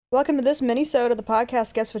Welcome to this mini-sode of the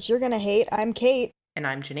podcast, Guess What You're Gonna Hate. I'm Kate. And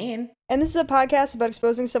I'm Janine. And this is a podcast about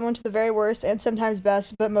exposing someone to the very worst and sometimes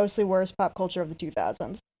best, but mostly worst pop culture of the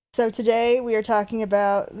 2000s. So today we are talking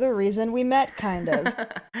about the reason we met, kind of.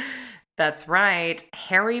 That's right.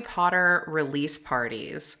 Harry Potter release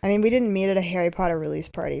parties. I mean, we didn't meet at a Harry Potter release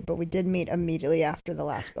party, but we did meet immediately after the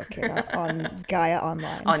last book came out on Gaia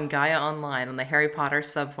Online. On Gaia Online, on the Harry Potter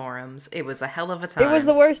subforums. It was a hell of a time. It was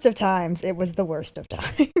the worst of times. It was the worst of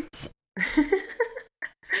times.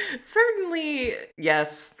 Certainly,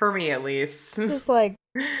 yes, for me at least. Just like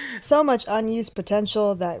so much unused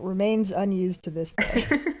potential that remains unused to this day.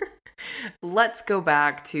 Let's go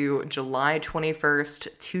back to July 21st,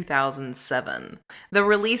 2007. The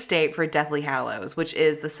release date for Deathly Hallows, which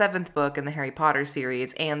is the 7th book in the Harry Potter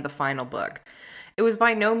series and the final book. It was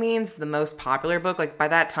by no means the most popular book. Like, by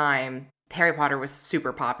that time, Harry Potter was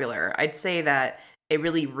super popular. I'd say that it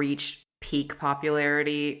really reached peak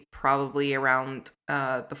popularity probably around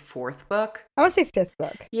the 4th book. I would say 5th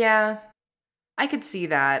book. Yeah, I could see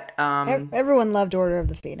that. Everyone loved Order of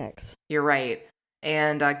the Phoenix. You're right.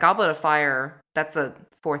 And Goblet of Fire, that's the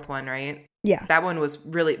 4th one, right? Yeah. That one was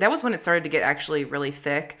that was when it started to get actually really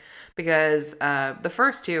thick, because the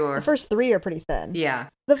first two are... The first 3 are pretty thin. Yeah.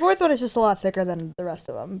 The 4th one is just a lot thicker than the rest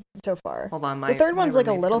of them so far. Hold on, the 3rd one's like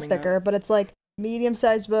a little thicker, but it's like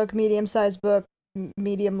medium-sized book,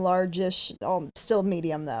 medium large-ish, still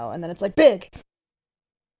medium though, and then it's like big.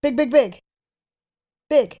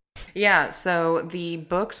 Big. Yeah, so the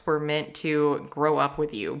books were meant to grow up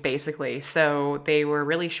with you, basically. So they were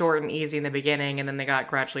really short and easy in the beginning, and then they got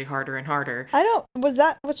gradually harder and harder. Was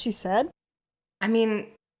that what she said? I mean,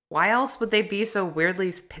 why else would they be so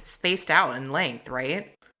weirdly spaced out in length,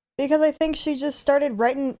 right? Because I think she just started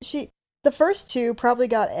writing, the first 2 probably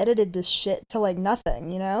got edited to shit to like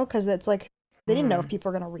nothing, you know? Because it's like, they didn't know if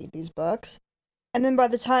people were going to read these books. And then by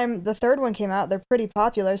the time the 3rd one came out, they're pretty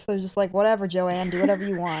popular, so they're just like, whatever, Joanne, do whatever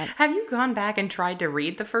you want. Have you gone back and tried to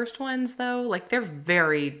read the first ones, though? Like, they're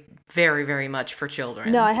very, very, very much for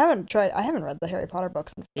children. No, I haven't read the Harry Potter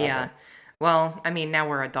books in forever. Yeah. Well, I mean, now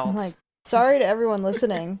we're adults. Like, sorry to everyone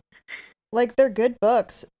listening. Like, they're good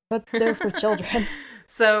books, but they're for children.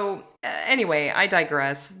 So, anyway, I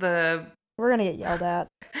digress. We're gonna get yelled at.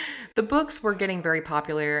 The books were getting very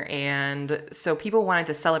popular, and so people wanted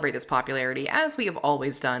to celebrate this popularity, as we have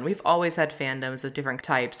always done. We've always had fandoms of different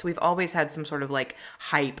types. We've always had some sort of like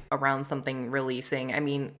hype around something releasing. I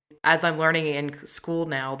mean, as I'm learning in school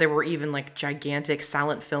now, there were even like gigantic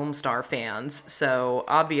silent film star fans. So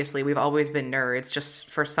obviously we've always been nerds just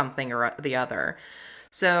for something or the other.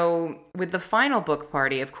 So with the final book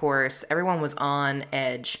party, of course, everyone was on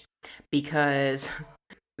edge because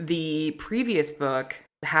the previous book,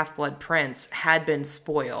 The Half-Blood Prince, had been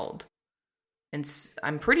spoiled. And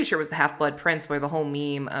I'm pretty sure it was The Half-Blood Prince where the whole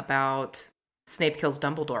meme about Snape kills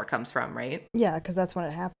Dumbledore comes from, right? Yeah, because that's when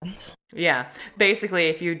it happens. Yeah. Basically,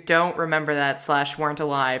 if you don't remember that / weren't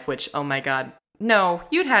alive, which, oh my god, no,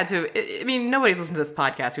 you'd had to... I mean, nobody's listened to this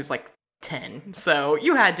podcast who's like 10, so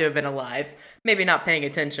you had to have been alive. Maybe not paying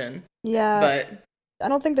attention. Yeah. But... I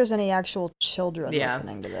don't think there's any actual children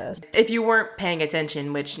listening to this. If you weren't paying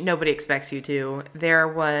attention, which nobody expects you to, there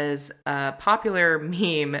was a popular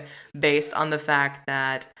meme based on the fact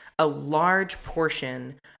that a large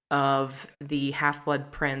portion of the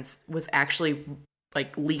Half-Blood Prince was actually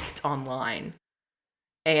like leaked online.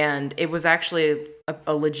 And it was actually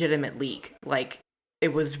a legitimate leak. Like,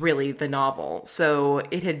 it was really the novel. So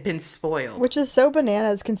it had been spoiled. Which is so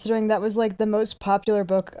bananas considering that was like the most popular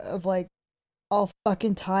book of like all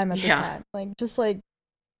fucking time at the time. Like, just like,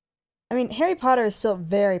 I mean, Harry Potter is still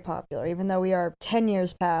very popular, even though we are 10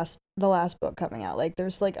 years past the last book coming out. Like,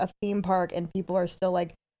 there's like a theme park and people are still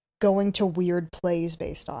like going to weird plays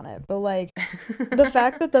based on it. But like, the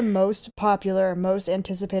fact that the most popular, most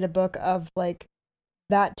anticipated book of like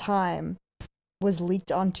that time was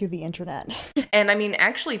leaked onto the internet. And I mean,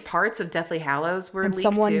 actually parts of Deathly Hallows were and leaked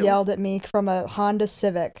someone too. yelled at me from a Honda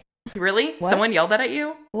Civic. Really? What? Someone yelled that at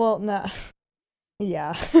you? Well, no.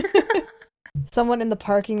 Yeah. Someone in the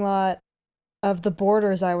parking lot of the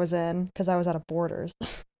Borders I was in, because I was at a Borders.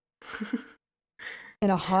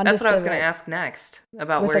 In a Honda That's what I was Civic going to ask next,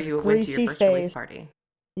 about with where a you went to your greasy first release face. party.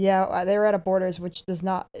 Yeah, they were at a Borders, which does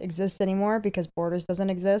not exist anymore because Borders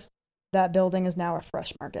doesn't exist. That building is now a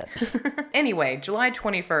Fresh Market. Anyway, July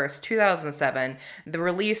 21st, 2007, the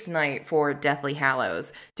release night for Deathly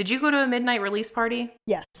Hallows. Did you go to a midnight release party?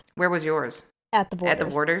 Yes. Where was yours? At the Borders. At the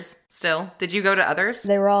Borders, still? Did you go to others?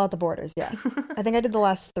 They were all at the Borders, yes. I think I did the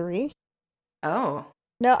last 3. Oh.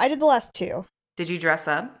 No, I did the last 2. Did you dress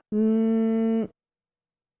up? No.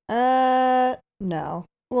 Well,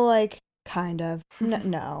 like, Kind of.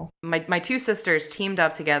 No. My two sisters teamed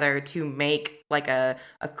up together to make like a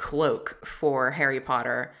cloak for Harry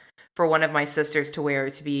Potter for one of my sisters to wear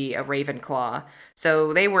to be a Ravenclaw.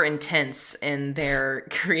 So they were intense in their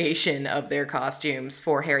creation of their costumes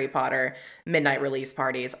for Harry Potter midnight release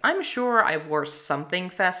parties. I'm sure I wore something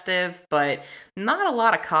festive, but not a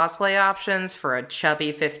lot of cosplay options for a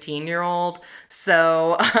chubby 15-year-old.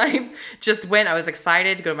 So I just went, I was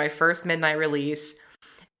excited to go to my first midnight release,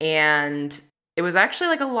 and it was actually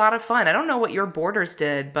like a lot of fun. I don't know what your Borders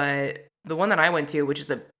did, but the one that I went to, which is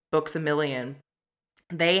a Books A Million,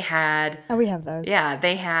 they had... Oh, we have those. Yeah,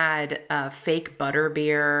 they had fake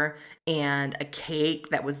butterbeer and a cake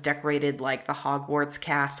that was decorated like the Hogwarts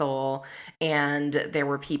castle. And there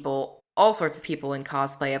were people, all sorts of people in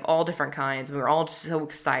cosplay of all different kinds. We were all just so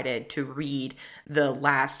excited to read the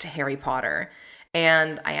last Harry Potter.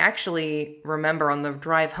 And I actually remember on the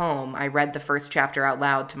drive home, I read the first chapter out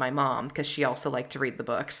loud to my mom because she also liked to read the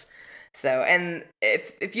books. So, and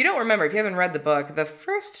if you don't remember, if you haven't read the book, the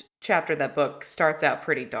first chapter of that book starts out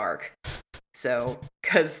pretty dark. So,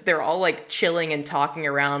 because they're all like chilling and talking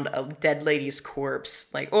around a dead lady's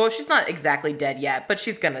corpse. Like, oh, she's not exactly dead yet, but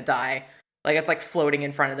she's gonna die. Like, it's like floating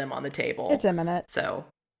in front of them on the table. It's imminent. So,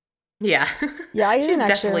 yeah. Yeah, I didn't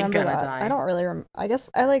actually remember that. Die. I don't really I guess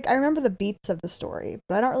I remember the beats of the story,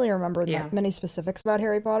 but I don't really remember many specifics about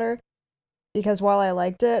Harry Potter. Because while I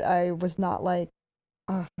liked it, I was not like,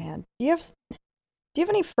 oh man, do you have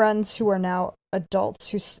any friends who are now adults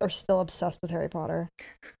who are still obsessed with Harry Potter?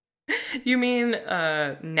 You mean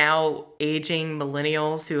now aging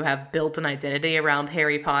millennials who have built an identity around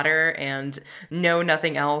Harry Potter and know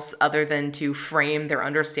nothing else other than to frame their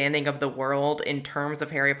understanding of the world in terms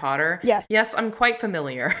of Harry Potter? Yes. Yes, I'm quite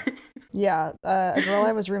familiar. Yeah, a girl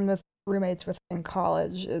I was roommates with in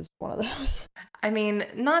college is one of those. I mean,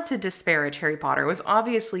 not to disparage Harry Potter. It was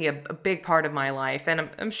obviously a big part of my life, and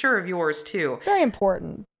I'm sure of yours too. Very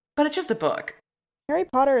important. But it's just a book. Harry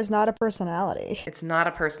Potter is not a personality. It's not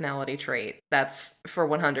a personality trait. That's for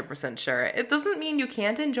 100% sure. It doesn't mean you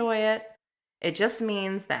can't enjoy it. It just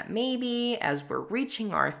means that maybe as we're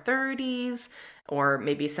reaching our 30s, or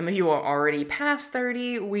maybe some of you are already past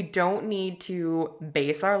 30, we don't need to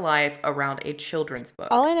base our life around a children's book.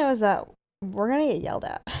 All I know is that we're going to get yelled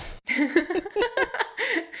at.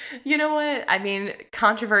 You know what? I mean,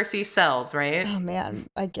 controversy sells, right? Oh man,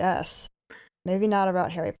 I guess. Maybe not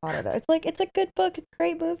about Harry Potter, though. It's a good book. It's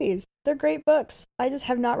great movies. They're great books. I just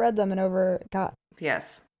have not read them in over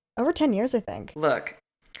 10 years, I think. Look,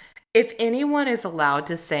 if anyone is allowed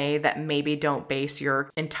to say that maybe don't base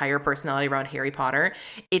your entire personality around Harry Potter,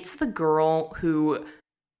 it's the girl who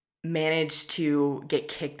managed to get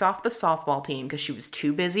kicked off the softball team because she was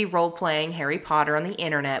too busy role-playing Harry Potter on the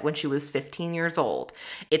internet when she was 15 years old.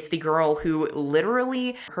 It's the girl who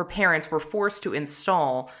literally, her parents were forced to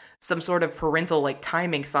install some sort of parental like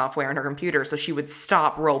timing software on her computer so she would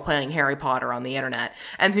stop role-playing Harry Potter on the internet,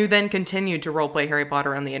 and who then continued to role-play Harry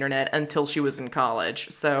Potter on the internet until she was in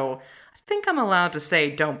college. So I think I'm allowed to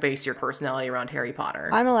say don't base your personality around Harry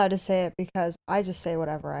Potter. I'm allowed to say it because I just say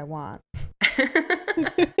whatever I want.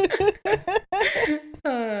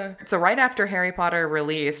 So right after Harry Potter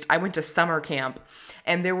released, I went to summer camp,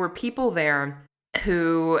 and there were people there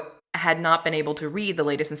who had not been able to read the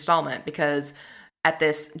latest installment because at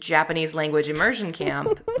this Japanese language immersion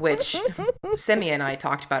camp, which Simi and I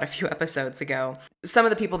talked about a few episodes ago, some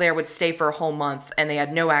of the people there would stay for a whole month and they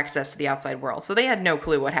had no access to the outside world. So they had no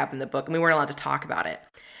clue what happened in the book, and we weren't allowed to talk about it.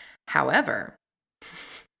 However,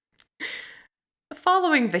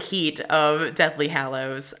 following the heat of Deathly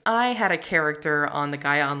Hallows, I had a character on the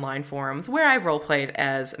Gaia Online forums where I roleplayed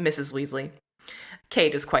as Mrs. Weasley.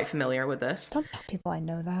 Kate is quite familiar with this. Don't tell people I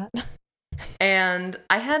know that. And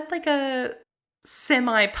I had like a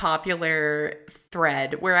semi-popular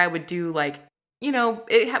thread where I would do like, you know,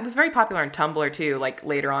 it was very popular on Tumblr too, like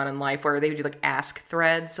later on in life, where they would do like ask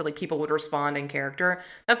threads, so like people would respond in character.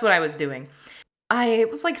 That's what I was doing. I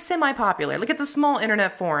was like semi-popular. Like, it's a small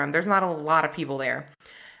internet forum. There's not a lot of people there.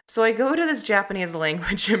 So I go to this Japanese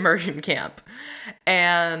language immersion camp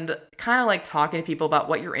and kind of like talking to people about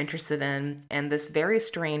what you're interested in. And this very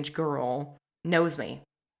strange girl knows me.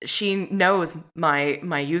 She knows my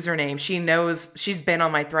username. She knows, she's been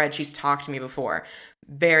on my thread. She's talked to me before.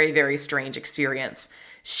 Very, very strange experience.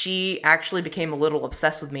 She actually became a little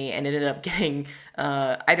obsessed with me and ended up getting,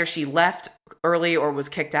 either she left early or was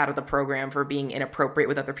kicked out of the program for being inappropriate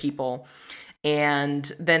with other people.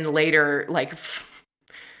 And then later, like,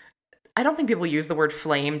 I don't think people use the word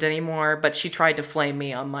flamed anymore, but she tried to flame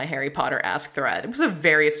me on my Harry Potter Ask thread. It was a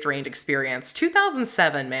very strange experience.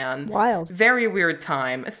 2007, man. Wild. Very weird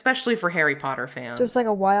time, especially for Harry Potter fans. Just like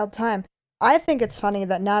a wild time. I think it's funny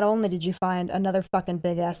that not only did you find another fucking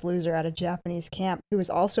big-ass loser at a Japanese camp who was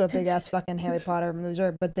also a big-ass fucking Harry Potter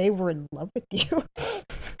loser, but they were in love with you.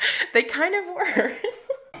 They kind of were.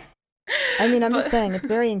 I mean, I'm just saying, it's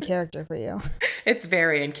very in character for you. It's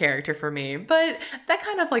very in character for me, but that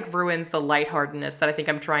kind of like ruins the lightheartedness that I think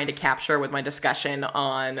I'm trying to capture with my discussion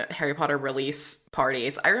on Harry Potter release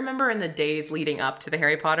parties. I remember in the days leading up to the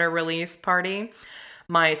Harry Potter release party,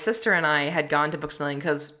 my sister and I had gone to Booksmillion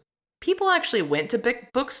because people actually went to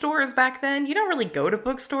big bookstores back then. You don't really go to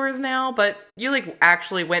bookstores now, but you like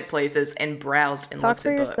actually went places and browsed and looked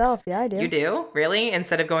at books. Talk for yourself. Yeah, I do. You do? Really?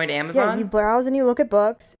 Instead of going to Amazon? Yeah, you browse and you look at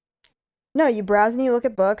books. No, you browse and you look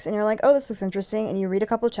at books and you're like, oh, this looks interesting, and you read a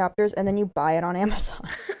couple chapters and then you buy it on Amazon.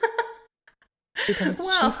 Because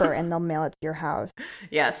it's cheaper and they'll mail it to your house.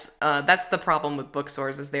 Yes, that's the problem with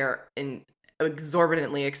bookstores is they're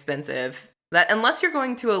exorbitantly expensive. That unless you're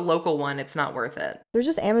going to a local one, it's not worth it. They're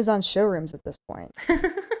just Amazon showrooms at this point.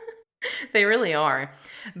 They really are.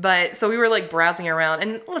 But so we were like browsing around,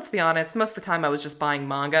 and let's be honest, most of the time I was just buying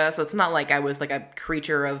manga, so it's not like I was like a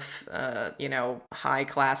creature of high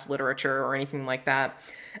class literature or anything like that.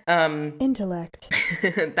 Intellect.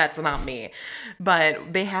 That's not me.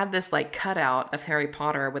 But they had this like cutout of Harry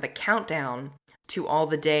Potter with a countdown to all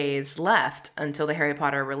the days left until the Harry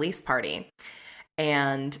Potter release party.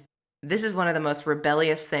 And this is one of the most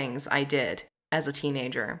rebellious things I did as a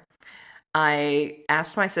teenager. I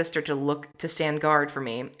asked my sister to stand guard for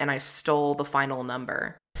me, and I stole the final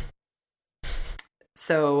number.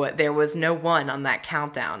 So there was no 1 on that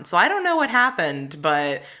countdown. So I don't know what happened,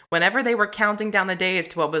 but whenever they were counting down the days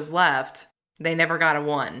to what was left, they never got a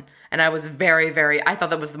 1. And I was I thought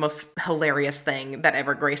that was the most hilarious thing that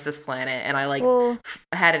ever graced this planet. And I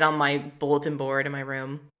had it on my bulletin board in my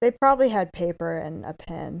room. They probably had paper and a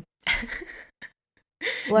pen.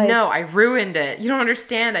 No, I ruined it. You don't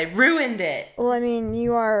understand. I ruined it. Well, I mean,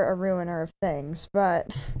 you are a ruiner of things, but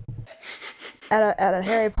at a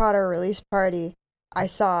Harry Potter release party, I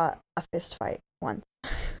saw a fist fight once.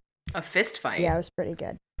 A fist fight? Yeah, it was pretty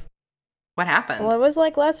good. What happened? Well, it was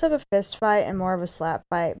like less of a fist fight and more of a slap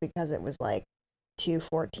fight because it was like 2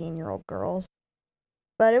 14-year-old girls.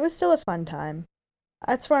 But it was still a fun time.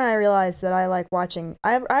 That's when I realized that I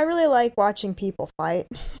really like watching people fight.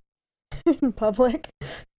 In public.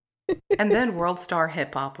 And then World Star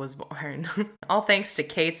Hip Hop was born. All thanks to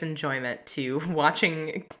Kate's enjoyment to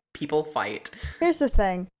watching people fight. Here's the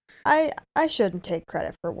thing. I shouldn't take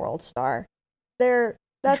credit for World Star.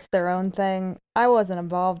 That's their own thing. I wasn't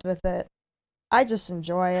involved with it. I just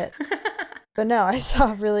enjoy it. But no, I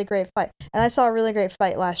saw a really great fight. And I saw a really great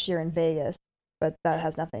fight last year in Vegas. But that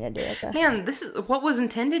has nothing to do with this. Man, this is what was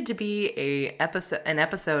intended to be an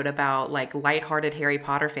episode about like lighthearted Harry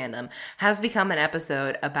Potter fandom has become an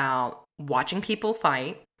episode about watching people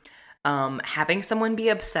fight, having someone be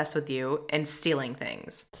obsessed with you, and stealing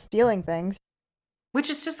things. Stealing things. Which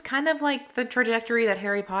is just kind of like the trajectory that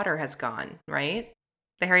Harry Potter has gone, right?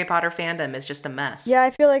 The Harry Potter fandom is just a mess. Yeah, I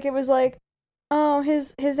feel like it was like, oh,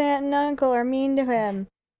 his aunt and uncle are mean to him.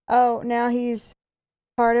 Oh, now he's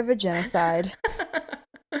part of a genocide.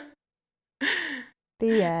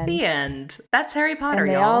 The end. The end. That's Harry Potter, and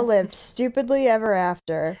they y'all. all lived stupidly ever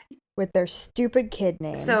after with their stupid kid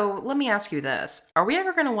names. So let me ask you this: are we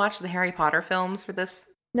ever going to watch the Harry Potter films for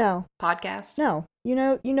this? No podcast. No, you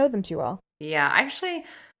know them too well. Yeah, actually,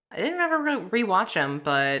 I didn't ever rewatch them,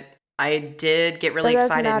 but I did get really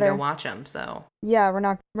excited to go watch them. So yeah, we're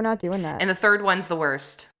not doing that. And the third one's the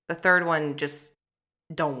worst. The third one, just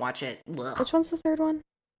don't watch it. Ugh. Which one's the third one?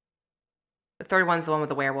 The third one's the one with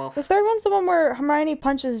the werewolf. The third one's the one where Hermione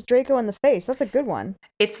punches Draco in the face. That's a good one.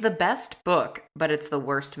 It's the best book, but it's the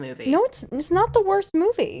worst movie. No, it's not the worst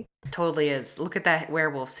movie. Totally is. Look at that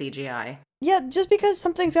werewolf CGI. Yeah, just because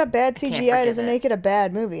something's got bad CGI doesn't make it a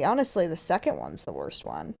bad movie. Honestly, the second one's the worst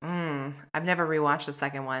one. I've never rewatched the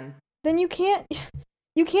second one. Then you can't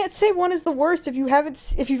say one is the worst if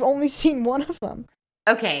you've only seen one of them.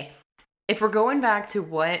 Okay. If we're going back to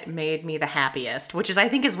what made me the happiest, which I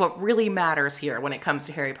think is what really matters here when it comes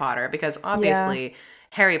to Harry Potter, because obviously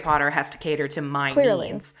Harry Potter has to cater to my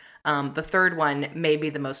needs. The third one may be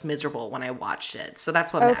the most miserable when I watched it. So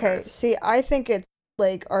that's what matters. Okay, see, I think it's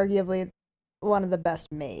like arguably one of the best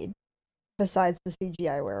made besides the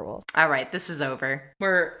CGI werewolf. All right, this is over.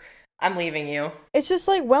 I'm leaving you. It's just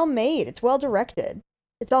like well made. It's well directed.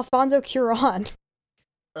 It's Alfonso Cuarón.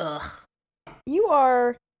 Ugh. You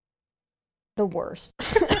are the worst.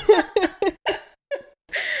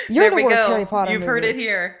 You're the worst Harry Potter You've movie. heard it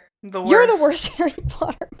here. You're the worst Harry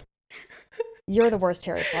Potter. You're the worst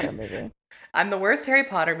Harry Potter movie. I'm the worst Harry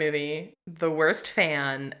Potter movie, the worst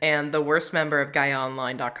fan, and the worst member of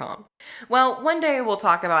GaiaOnline.com. Well, one day we'll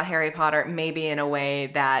talk about Harry Potter maybe in a way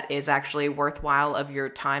that is actually worthwhile of your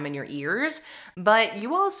time and your ears, but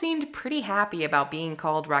you all seemed pretty happy about being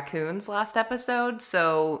called raccoons last episode,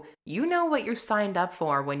 so you know what you signed up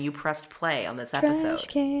for when you pressed play on this episode.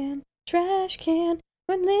 Trash can,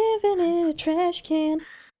 we're living in a trash can.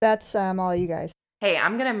 That's all you guys. Hey,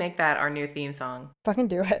 I'm gonna make that our new theme song. Fucking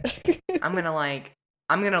do it. I'm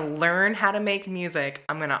gonna learn how to make music.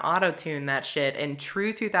 I'm gonna auto-tune that shit in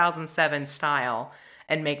true 2007 style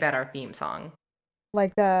and make that our theme song.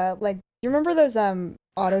 Like you remember those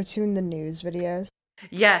auto-tune the news videos?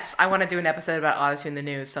 Yes, I want to do an episode about auto-tune the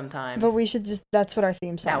news sometime. But we should that's what our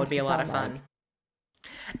theme song. That would be a lot of fun.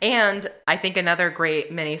 And I think another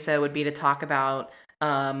great mini-so would be to talk about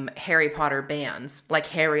Harry Potter bands, like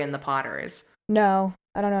Harry and the Potters. No,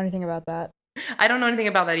 I don't know anything about that. I don't know anything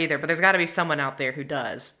about that either, but there's got to be someone out there who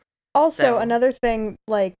does. Also, another thing,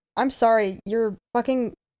 like, I'm sorry, your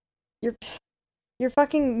fucking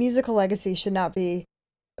musical legacy should not be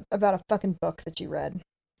about a fucking book that you read.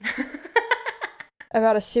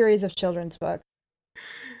 About a series of children's books.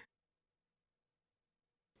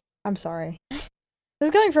 I'm sorry. This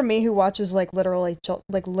is coming from me who watches, like,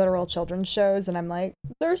 literal children's shows, and I'm like,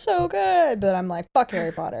 they're so good, but I'm like, fuck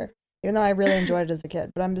Harry Potter. Even though I really enjoyed it as a kid.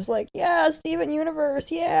 But I'm just like, yeah, Steven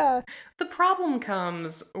Universe, yeah. The problem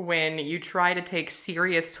comes when you try to take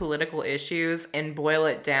serious political issues and boil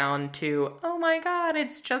it down to, oh my god,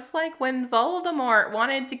 it's just like when Voldemort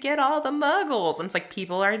wanted to get all the muggles. And it's like,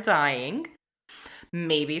 people are dying.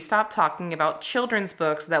 Maybe stop talking about children's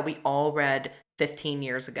books that we all read 15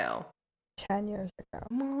 years ago. 10 years ago.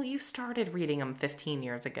 Well, you started reading them 15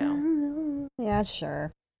 years ago. Yeah,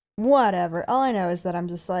 sure. Whatever. All I know is that I'm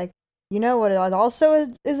just like, you know what also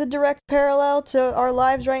is a direct parallel to our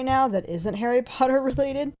lives right now that isn't Harry Potter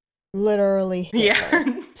related? Literally Hitler.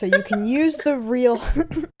 Yeah. So you can use the real...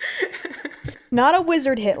 Not a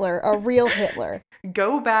wizard Hitler, a real Hitler.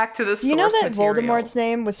 Go back to the source You know that material. Voldemort's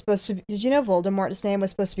name was supposed to be... Did you know Voldemort's name was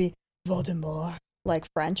supposed to be Voldemort? Like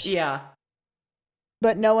French? Yeah.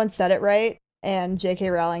 But no one said it right, and J.K.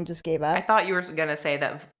 Rowling just gave up. I thought you were going to say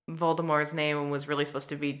that Voldemort's name was really supposed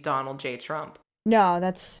to be Donald J. Trump. No,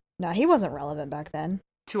 he wasn't relevant back then.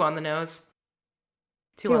 Too on the nose.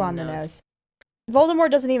 Too on the nose.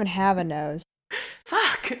 Voldemort doesn't even have a nose.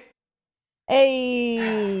 Fuck.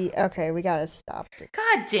 Hey. Okay, we gotta stop.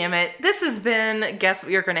 God damn it. This has been Guess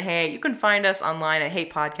What You're Gonna Hate. You can find us online at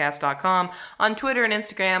hatepodcast.com, on Twitter and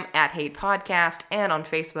Instagram at hatepodcast, and on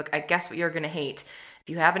Facebook at Guess What You're Gonna Hate. If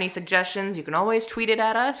you have any suggestions, you can always tweet it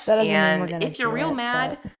at us. That doesn't mean we're and gonna if you're real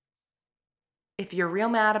mad, if you're real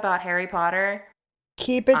mad about Harry Potter,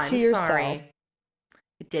 keep it to yourself. Sorry.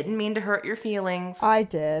 It didn't mean to hurt your feelings. I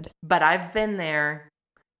did. But I've been there.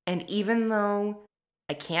 And even though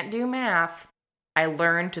I can't do math, I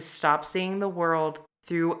learned to stop seeing the world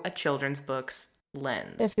through a children's book's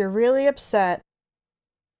lens. If you're really upset,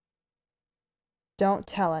 don't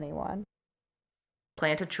tell anyone.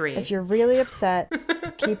 Plant a tree. If you're really upset,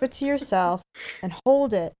 keep it to yourself and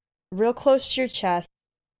hold it real close to your chest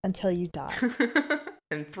until you die.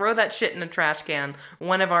 And throw that shit in a trash can.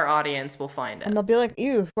 One of our audience will find it. And they'll be like,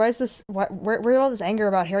 ew, where did all this anger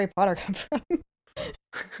about Harry Potter come from?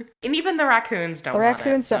 And even the raccoons don't want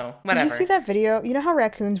it, so whatever. Did you see that video? You know how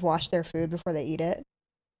raccoons wash their food before they eat it?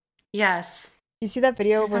 Yes. You see that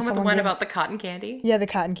video where someone... the one about the cotton candy? Yeah, the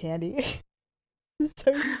cotton candy. It's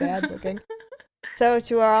so sad looking. So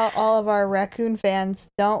to all of our raccoon fans,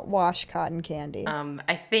 don't wash cotton candy.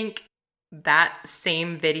 I think that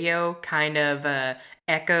same video kind of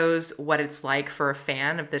echoes what it's like for a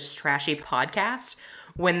fan of this trashy podcast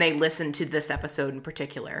when they listen to this episode in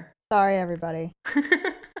particular. Sorry, everybody.